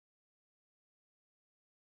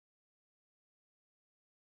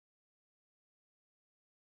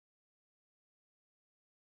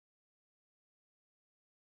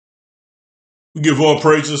We give all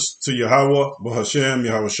praises to Yahweh, Bahashem,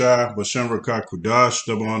 Yahweh Shai, Bashem Rakah Kudash,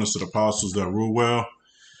 double honors to the apostles that rule well.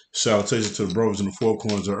 Salutations to the brothers in the four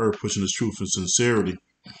corners of earth, pushing this truth and sincerity.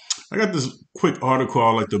 I got this quick article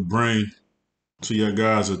I'd like to bring to your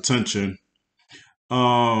guys' attention.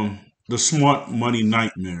 The smart money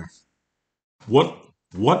nightmare. What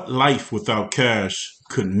life without cash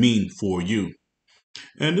could mean for you?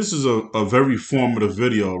 And this is a very formative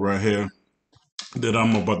video right here that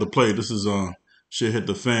I'm about to play. This is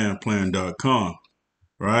shithitthefanplan.com,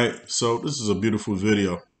 right? So this is a beautiful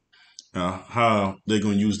video. How they're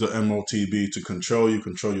going to use the MOTB to control you,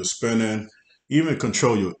 control your spending, even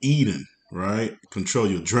control your eating, right? Control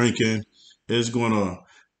your drinking. It's going to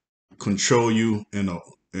control you in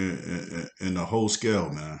a whole scale,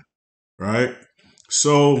 man, right?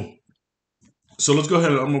 So let's go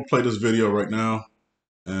ahead. I'm going to play this video right now,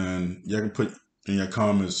 and y'all can put in your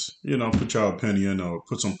comments, put your opinion or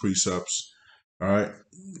put some precepts. All right.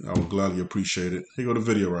 I would gladly appreciate it. Here go the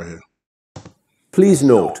video right here. Please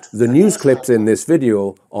note, the news clips in this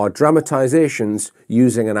video are dramatizations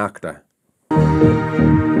using an actor.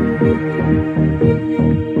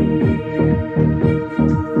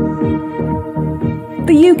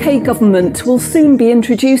 The UK government will soon be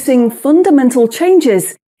introducing fundamental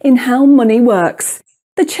changes in how money works.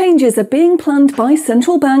 The changes are being planned by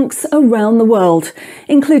central banks around the world,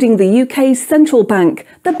 including the UK's central bank,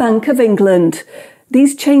 the Bank of England.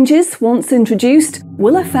 These changes, once introduced,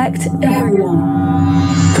 will affect everyone.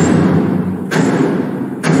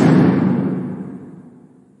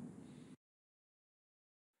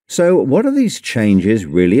 So, what are these changes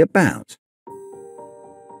really about?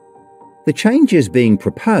 The changes being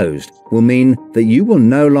proposed will mean that you will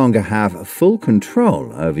no longer have full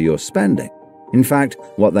control over your spending. In fact,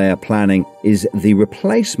 what they are planning is the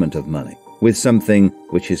replacement of money with something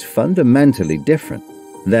which is fundamentally different.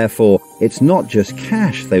 Therefore, it's not just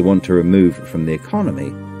cash they want to remove from the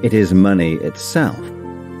economy, it is money itself.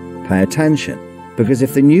 Pay attention, because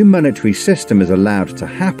if the new monetary system is allowed to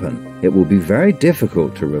happen, it will be very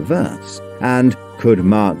difficult to reverse, and could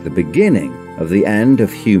mark the beginning of the end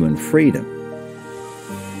of human freedom.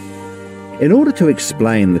 In order to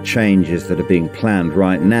explain the changes that are being planned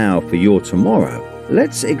right now for your tomorrow,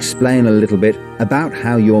 let's explain a little bit about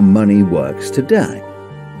how your money works today.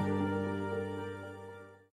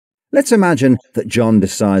 Let's imagine that John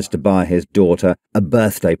decides to buy his daughter a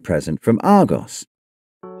birthday present from Argos.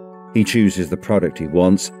 He chooses the product he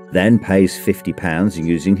wants, then pays £50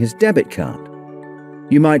 using his debit card.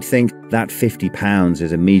 You might think that £50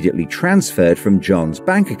 is immediately transferred from John's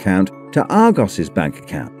bank account to Argos's bank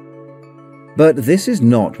account. But this is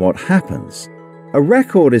not what happens. A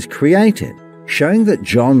record is created showing that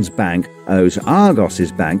John's bank owes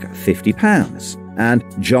Argos's bank £50, and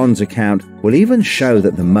John's account will even show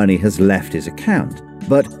that the money has left his account,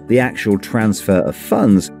 but the actual transfer of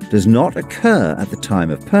funds does not occur at the time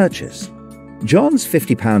of purchase. John's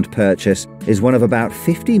 £50 purchase is one of about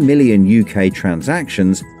 50 million UK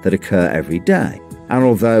transactions that occur every day, and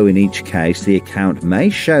although in each case the account may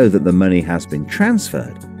show that the money has been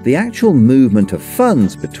transferred, the actual movement of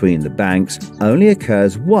funds between the banks only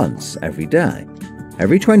occurs once every day.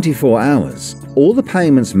 Every 24 hours, all the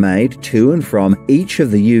payments made to and from each of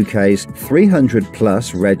the UK's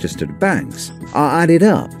 300+ registered banks are added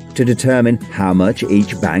up to determine how much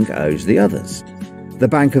each bank owes the others. The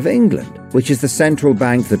Bank of England, which is the central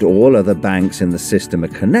bank that all other banks in the system are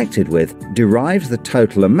connected with, derives the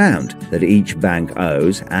total amount that each bank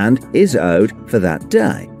owes and is owed for that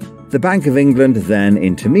day. The Bank of England then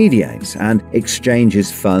intermediates and exchanges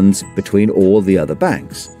funds between all the other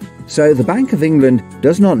banks. So the Bank of England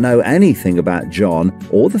does not know anything about John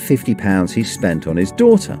or the £50 he spent on his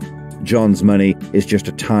daughter. John's money is just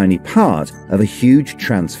a tiny part of a huge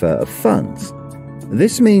transfer of funds.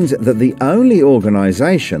 This means that the only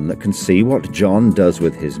organisation that can see what John does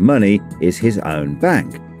with his money is his own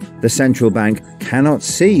bank. The central bank cannot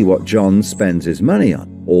see what John spends his money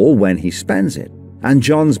on or when he spends it. And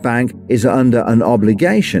John's bank is under an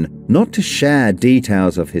obligation not to share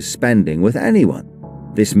details of his spending with anyone.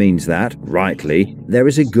 This means that, rightly, there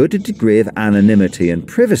is a good degree of anonymity and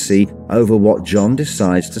privacy over what John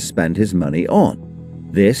decides to spend his money on.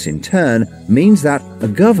 This, in turn, means that a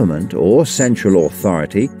government or central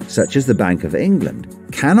authority, such as the Bank of England,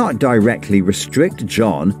 cannot directly restrict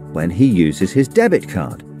John when he uses his debit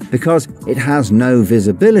card, because it has no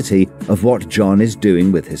visibility of what John is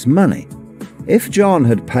doing with his money. If John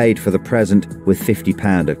had paid for the present with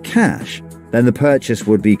 £50 of cash, then the purchase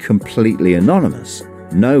would be completely anonymous.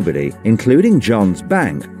 Nobody, including John's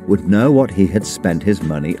bank, would know what he had spent his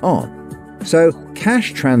money on. So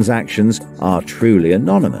cash transactions are truly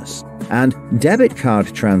anonymous, and debit card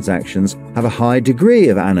transactions have a high degree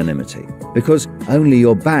of anonymity because only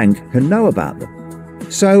your bank can know about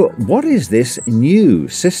them. So what is this new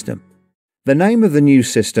system? The name of the new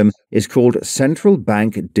system is called Central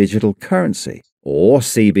Bank Digital Currency, or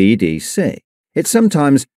CBDC. It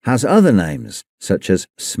sometimes has other names, such as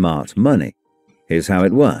smart money. Here's how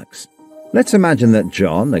it works. Let's imagine that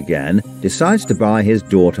John, again, decides to buy his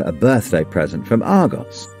daughter a birthday present from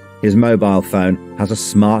Argos. His mobile phone has a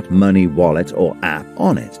smart money wallet or app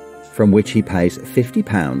on it, from which he pays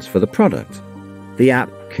 £50 for the product. The app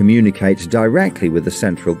communicates directly with the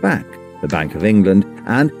central bank, the Bank of England,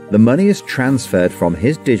 and the money is transferred from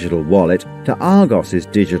his digital wallet to Argos's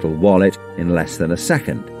digital wallet in less than a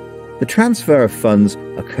second. The transfer of funds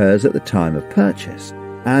occurs at the time of purchase,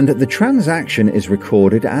 and the transaction is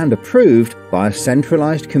recorded and approved by a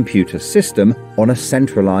centralized computer system on a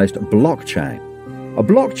centralized blockchain. A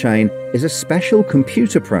blockchain is a special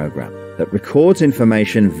computer program that records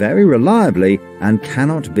information very reliably and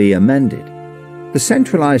cannot be amended. The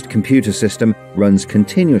centralized computer system runs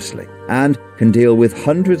continuously and can deal with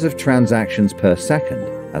hundreds of transactions per second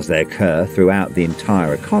as they occur throughout the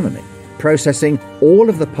entire economy, processing all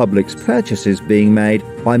of the public's purchases being made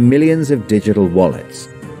by millions of digital wallets.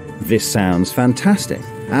 This sounds fantastic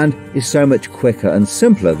and is so much quicker and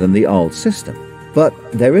simpler than the old system. But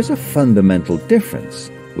there is a fundamental difference,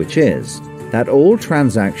 which is that all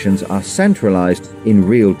transactions are centralized in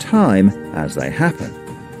real time as they happen.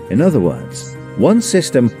 In other words, one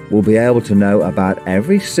system will be able to know about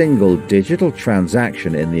every single digital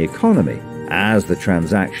transaction in the economy as the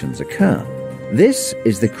transactions occur. This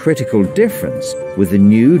is the critical difference with the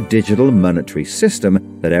new digital monetary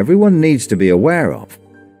system that everyone needs to be aware of.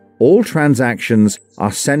 All transactions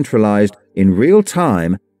are centralized in real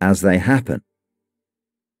time as they happen.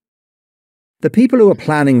 The people who are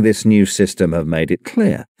planning this new system have made it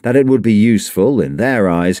clear that it would be useful, in their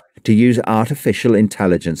eyes, to use artificial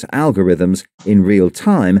intelligence algorithms in real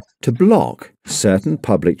time to block certain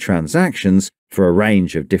public transactions for a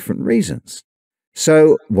range of different reasons.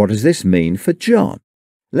 So, what does this mean for John?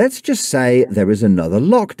 Let's just say there is another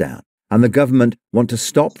lockdown and the government want to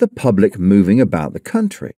stop the public moving about the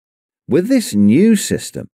country. With this new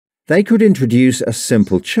system, they could introduce a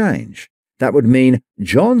simple change. That would mean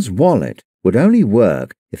John's wallet would only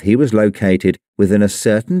work if he was located within a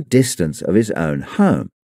certain distance of his own home.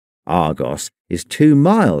 Argos is 2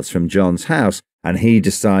 miles from John's house, and he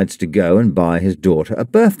decides to go and buy his daughter a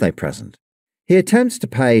birthday present. He attempts to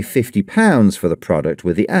pay £50 for the product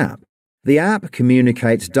with the app. The app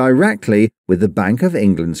communicates directly with the Bank of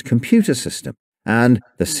England's computer system, and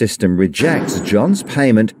the system rejects John's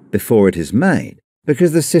payment before it is made,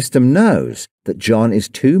 because the system knows that John is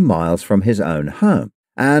 2 miles from his own home,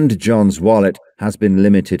 and John's wallet has been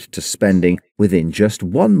limited to spending within just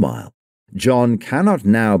 1 mile. John cannot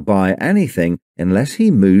now buy anything unless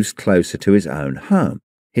he moves closer to his own home.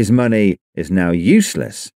 His money is now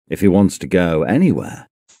useless if he wants to go anywhere.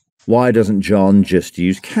 Why doesn't John just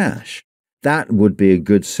use cash? That would be a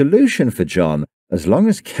good solution for John as long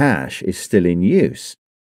as cash is still in use.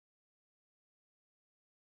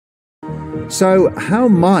 So, how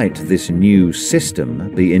might this new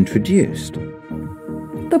system be introduced?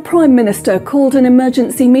 The Prime Minister called an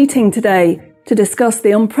emergency meeting today to discuss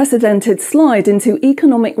the unprecedented slide into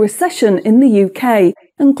economic recession in the UK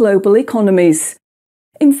and global economies.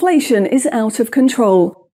 Inflation is out of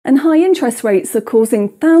control, and high interest rates are causing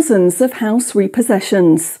thousands of house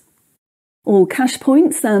repossessions. All cash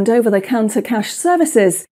points and over-the-counter cash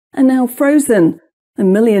services are now frozen,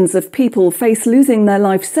 and millions of people face losing their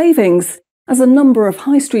life savings as a number of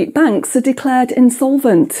high street banks are declared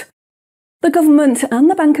insolvent. The government and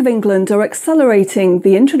the Bank of England are accelerating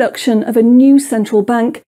the introduction of a new central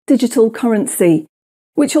bank digital currency,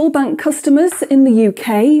 which all bank customers in the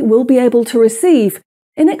UK will be able to receive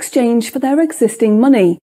in exchange for their existing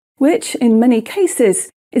money, which in many cases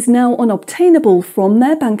is now unobtainable from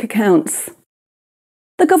their bank accounts.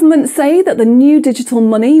 The government say that the new digital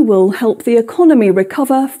money will help the economy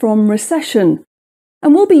recover from recession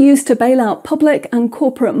and will be used to bail out public and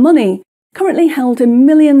corporate money currently held in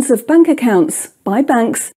millions of bank accounts by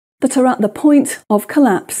banks that are at the point of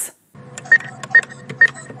collapse.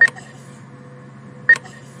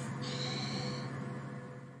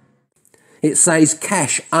 It says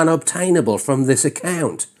cash unobtainable from this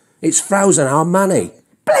account. It's frozen our money.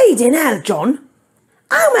 Bleeding hell, John.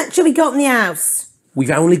 How much have we got in the house? We've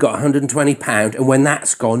only got £120, and when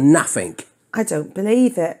that's gone, nothing. I don't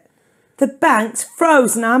believe it. The bank's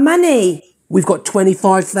frozen our money. We've got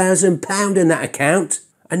 £25,000 in that account,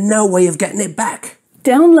 and no way of getting it back.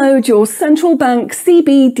 Download your central bank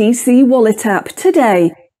CBDC wallet app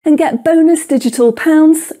today and get bonus digital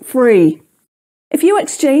pounds free. If you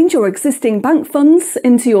exchange your existing bank funds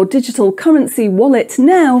into your digital currency wallet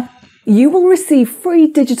now, you will receive free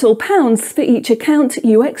digital pounds for each account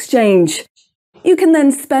you exchange. You can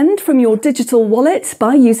then spend from your digital wallet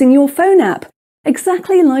by using your phone app,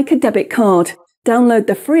 exactly like a debit card. Download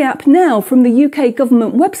the free app now from the UK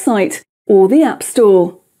government website or the App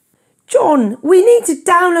Store. John, we need to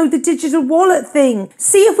download the digital wallet thing.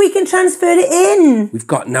 See if we can transfer it in. We've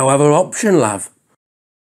got no other option, love.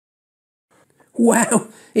 Wow,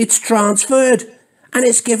 it's transferred. And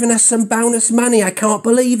it's given us some bonus money. I can't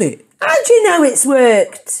believe it. How do you know it's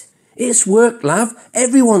worked? It's worked, love.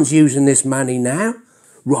 Everyone's using this money now.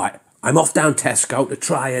 Right, I'm off down Tesco to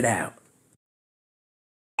try it out.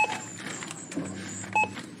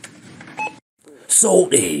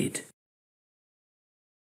 Sorted.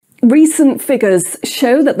 Recent figures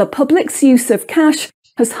show that the public's use of cash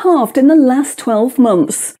has halved in the last 12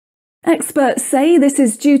 months. Experts say this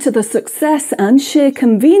is due to the success and sheer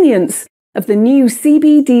convenience of the new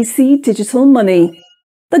CBDC digital money.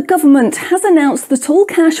 The government has announced that all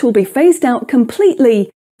cash will be phased out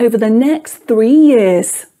completely over the next 3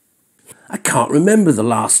 years. I can't remember the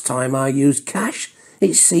last time I used cash.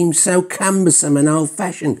 It seems so cumbersome and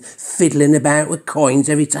old-fashioned, fiddling about with coins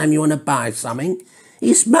every time you want to buy something.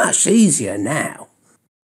 It's much easier now.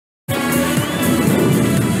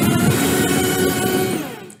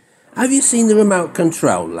 Have you seen the remote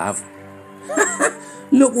control, love?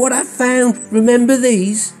 Look what I found. Remember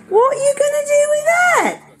these? What are you going to do with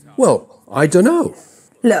that? Well, I don't know.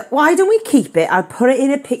 Look, why don't we keep it? I'll put it in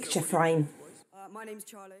a picture frame. My name's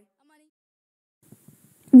Charlie.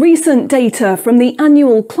 Recent data from the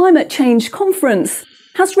annual Climate Change Conference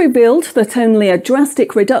has revealed that only a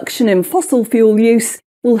drastic reduction in fossil fuel use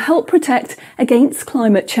will help protect against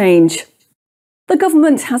climate change. The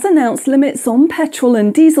government has announced limits on petrol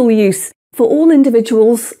and diesel use for all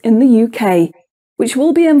individuals in the UK, which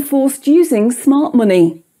will be enforced using smart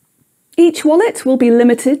money. Each wallet will be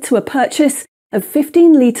limited to a purchase of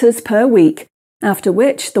 15 litres per week, after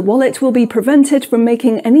which the wallet will be prevented from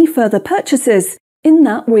making any further purchases in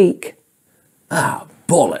that week. Ah,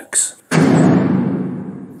 bollocks.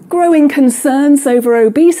 Growing concerns over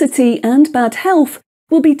obesity and bad health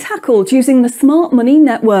will be tackled using the Smart Money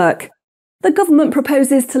Network. The government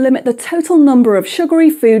proposes to limit the total number of sugary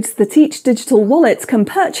foods that each digital wallet can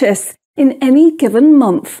purchase in any given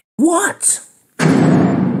month. What?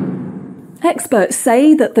 Experts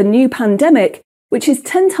say that the new pandemic, which is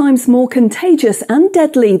 10 times more contagious and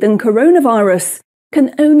deadly than coronavirus,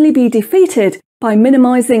 can only be defeated by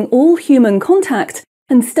minimising all human contact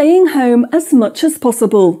and staying home as much as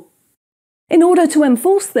possible. In order to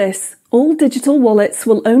enforce this, all digital wallets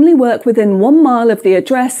will only work within 1 mile of the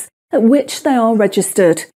address at which they are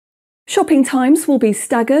registered. Shopping times will be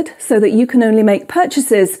staggered so that you can only make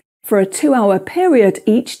purchases for a 2-hour period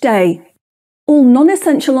each day. All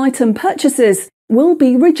non-essential item purchases will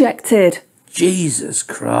be rejected. Jesus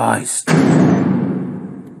Christ.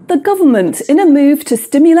 The government, in a move to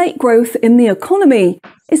stimulate growth in the economy,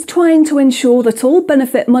 is trying to ensure that all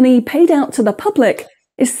benefit money paid out to the public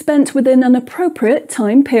is spent within an appropriate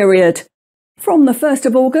time period. From the 1st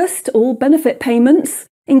of August, all benefit payments,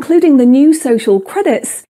 including the new social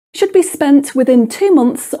credits, should be spent within 2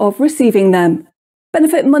 months of receiving them.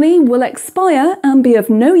 Benefit money will expire and be of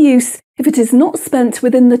no use if it is not spent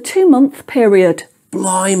within the 2-month period.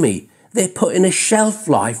 Blimey, they're putting a shelf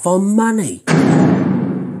life on money.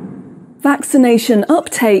 Vaccination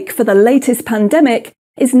uptake for the latest pandemic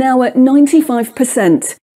is now at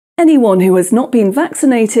 95%. Anyone who has not been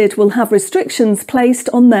vaccinated will have restrictions placed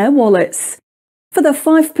on their wallets. For the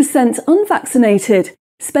 5% unvaccinated,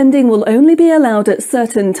 spending will only be allowed at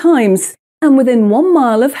certain times and within 1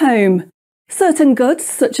 mile of home. Certain goods,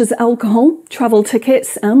 such as alcohol, travel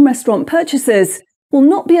tickets and restaurant purchases, will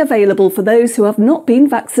not be available for those who have not been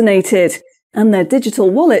vaccinated, and their digital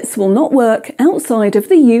wallets will not work outside of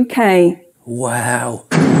the UK. Wow.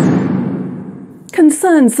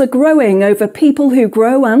 Concerns are growing over people who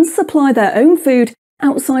grow and supply their own food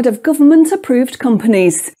outside of government-approved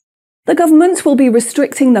companies. The government will be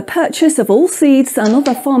restricting the purchase of all seeds and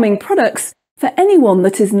other farming products for anyone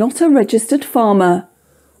that is not a registered farmer.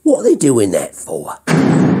 What are they doing that for?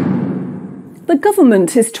 The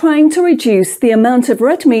government is trying to reduce the amount of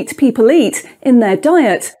red meat people eat in their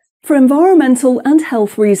diet for environmental and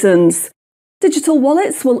health reasons. Digital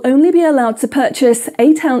wallets will only be allowed to purchase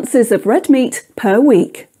 8 ounces of red meat per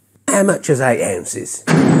week. How much is 8 ounces?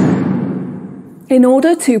 In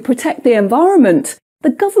order to protect the environment, The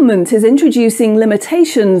government is introducing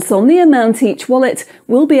limitations on the amount each wallet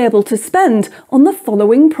will be able to spend on the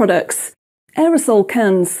following products: aerosol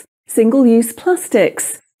cans, single-use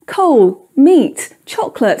plastics, coal, meat,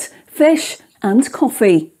 chocolate, fish and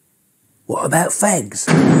coffee. What about fags?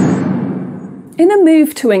 In a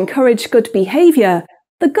move to encourage good behaviour,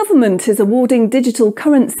 the government is awarding digital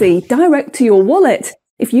currency direct to your wallet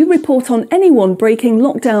if you report on anyone breaking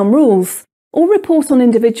lockdown rules or report on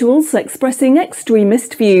individuals expressing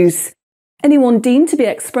extremist views. Anyone deemed to be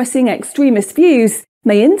expressing extremist views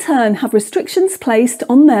may in turn have restrictions placed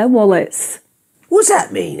on their wallets. What's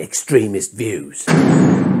that mean, extremist views?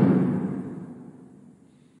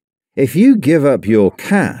 If you give up your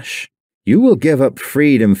cash, you will give up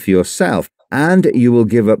freedom for yourself, and you will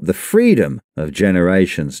give up the freedom of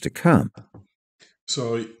generations to come.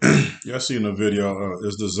 So, y'all seen the video,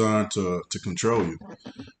 it's designed to control you,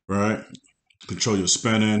 right? Control your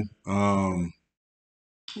spending.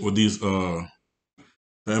 With these, the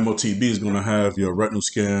MOTB is going to have your retinal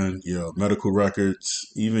scan, your medical records,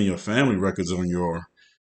 even your family records on your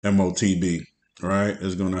MOTB, right?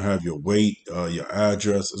 It's going to have your weight, your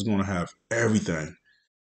address. It's going to have everything,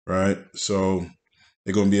 right? So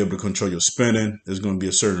they're going to be able to control your spending. There's going to be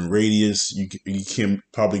a certain radius. You can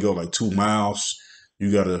probably go like 2 miles.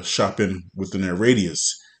 You got to shop in within that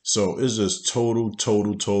radius. So it's just total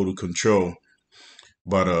control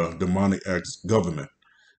by the demonic government,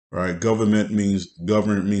 right? Government means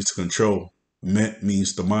to control. Ment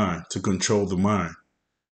means the mind, to control the mind.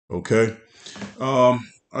 Okay.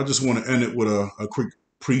 I just want to end it with a quick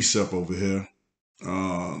precept over here.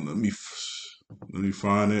 Let me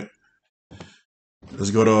find it. Let's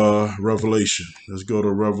go to Revelation. Let's go to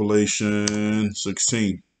Revelation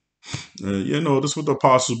 16. This is what the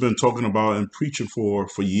apostles been talking about and preaching for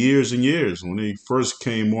years and years when they first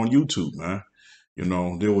came on YouTube, man.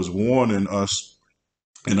 There was warning us,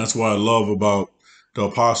 and that's what I love about the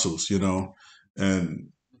apostles,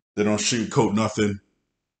 and they don't sugarcoat nothing,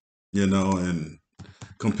 and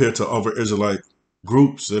compared to other Israelite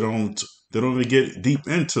groups, they don't even get deep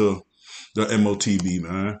into the MOTB,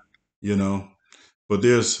 man, but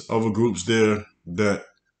there's other groups there that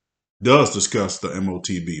does discuss the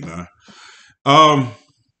MOTB, man.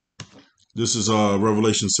 This is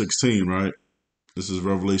Revelation 16, right? This is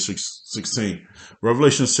Revelation 16.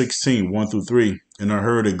 Revelation 16, 1 through 3. And I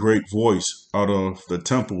heard a great voice out of the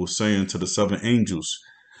temple saying to the 7 angels,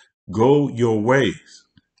 "Go your ways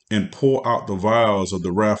and pour out the vials of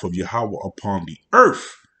the wrath of Yahweh upon the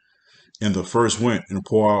earth." And the first went and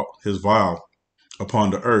poured out his vial upon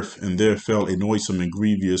the earth, and there fell a noisome and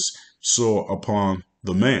grievous sore upon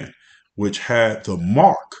the man, which had the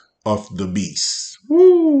mark of the beast.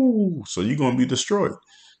 Woo! So you're going to be destroyed,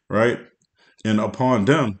 right? And upon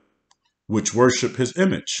them which worship his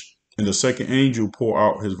image. And the second angel poured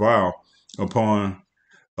out his vial upon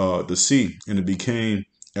the sea, and it became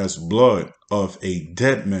as blood of a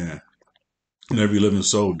dead man, and every living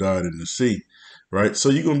soul died in the sea, right?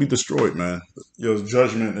 So you're going to be destroyed, man. Your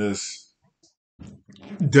judgment is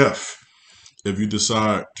death if you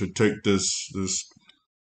decide to take this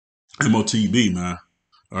MOTB, man.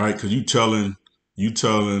 All right, because you telling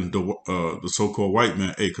the so-called white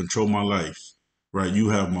man, "Hey, control my life." Right? You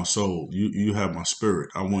have my soul. You have my spirit.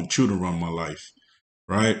 I want you to run my life.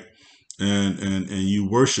 Right? And you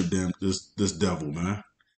worship this devil, man.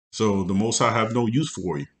 So the Most High have no use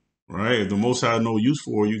for you. Right? If the Most High have no use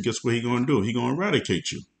for you, guess what he gonna do? He gonna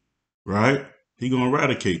eradicate you. Right? He gonna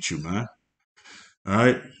eradicate you, man. All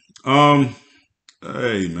right.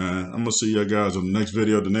 Hey, man, I'm gonna see you guys on the next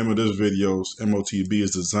video. The name of this video is MOTB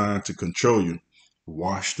is designed to control you.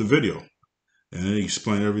 Watch the video, and it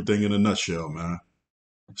explain everything in a nutshell, man.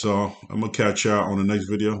 So I'm gonna catch y'all on the next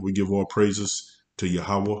video. We give all praises to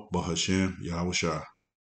Yahweh, Bahashem, Yahweh Shah.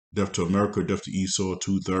 Death to America, death to Esau,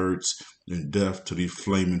 2/3, and death to these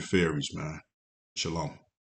flaming fairies, man. Shalom.